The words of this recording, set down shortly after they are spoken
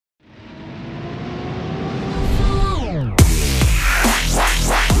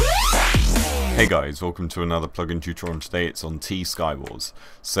Hey guys, welcome to another plugin tutorial. Today it's on Skywars.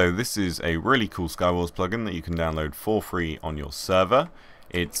 So this is a really cool Skywars plugin that you can download for free on your server.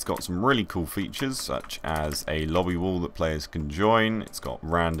 It's got some really cool features such as a lobby wall that players can join. It's got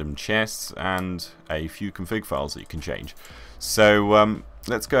random chests and a few config files that you can change. So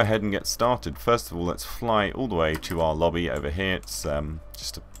let's go ahead and get started. First of all, let's fly all the way to our lobby over here. It's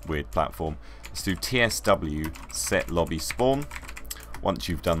just a weird platform. Let's do TSW set lobby spawn. Once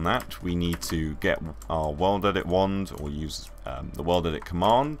you've done that, we need to get our world edit wand or use the world edit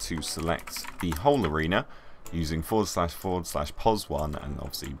command to select the whole arena using // pos1 and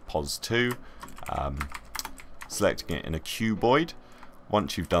obviously pos2, selecting it in a cuboid.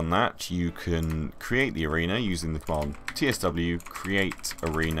 Once you've done that, you can create the arena using the command tsw create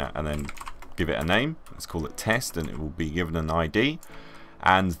arena and then give it a name. Let's call it test and it will be given an ID.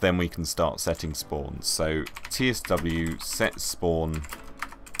 And then we can start setting spawns. So tsw set spawn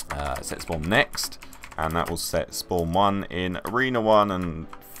next, and that will set spawn 1 in arena 1 and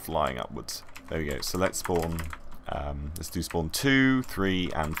flying upwards. There we go. So let's spawn. Let's do spawn 2,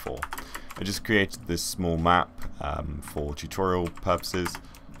 3, and 4. I just created this small map for tutorial purposes,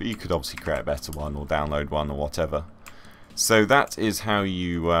 but you could obviously create a better one or download one or whatever. So that is how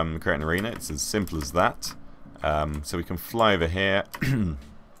you create an arena. It's as simple as that. So we can fly over here,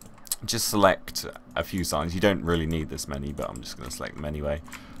 just select a few signs. You don't really need this many, but I'm just going to select them anyway.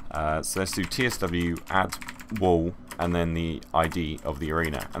 So let's do TSW add wall and then the ID of the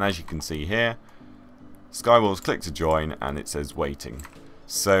arena. And as you can see here, Skywars, click to join and it says waiting.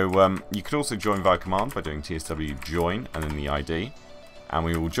 So you can also join via command by doing TSW join and then the ID. And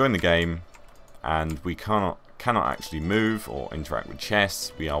we will join the game, and we cannot actually move or interact with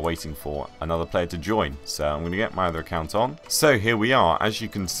chests. We are waiting for another player to join. So I'm going to get my other account on. So here we are. As you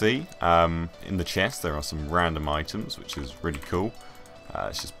can see, in the chest there are some random items, which is really cool.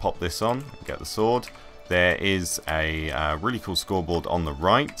 Let's just pop this on and get the sword. There is a really cool scoreboard on the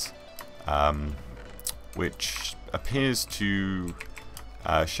right, which appears to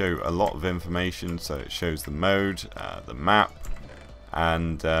show a lot of information. So it shows the mode, the map,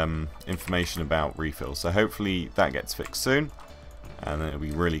 and information about refills. So hopefully that gets fixed soon, and then it'll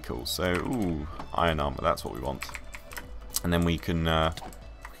be really cool. So ooh, iron armor, that's what we want. And then we can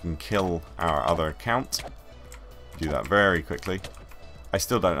kill our other account. Do that very quickly. I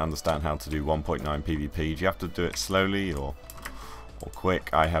still don't understand how to do 1.9 PvP. Do you have to do it slowly or quick?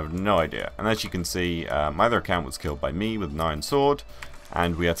 I have no idea. And as you can see, my other account was killed by me with an iron sword,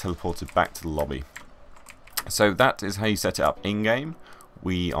 and we are teleported back to the lobby. So that is how you set it up in-game.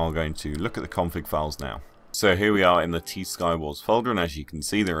 We are going to look at the config files now. So here we are in the Skywars folder, and as you can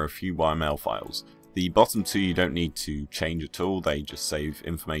see there are a few YML files. The bottom two you don't need to change at all, they just save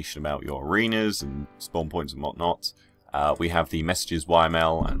information about your arenas and spawn points and whatnot. We have the messages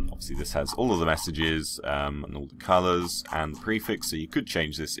YML, and obviously this has all of the messages and all the colours and prefix, so you could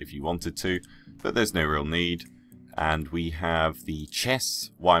change this if you wanted to, but there's no real need. And we have the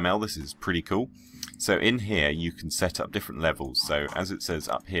chests YML. This is pretty cool. So in here you can set up different levels. So as it says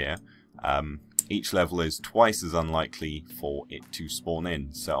up here, each level is twice as unlikely for it to spawn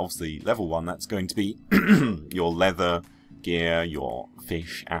in. So obviously level 1, that's going to be your leather, gear, your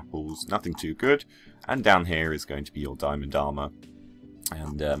fish, apples, nothing too good. And down here is going to be your diamond armor,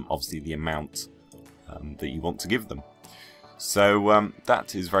 and obviously the amount that you want to give them. So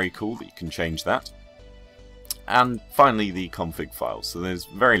that is very cool that you can change that. And finally the config files. So there's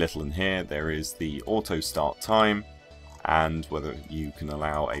very little in here. There is the auto start time and whether you can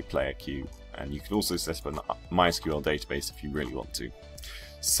allow a player queue, and you can also set up a MySQL database if you really want to.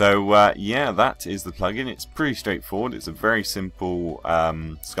 So yeah, that is the plugin. It's pretty straightforward. It's a very simple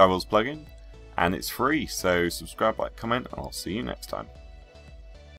Skywars plugin, and it's free. So subscribe, like, comment, and I'll see you next time.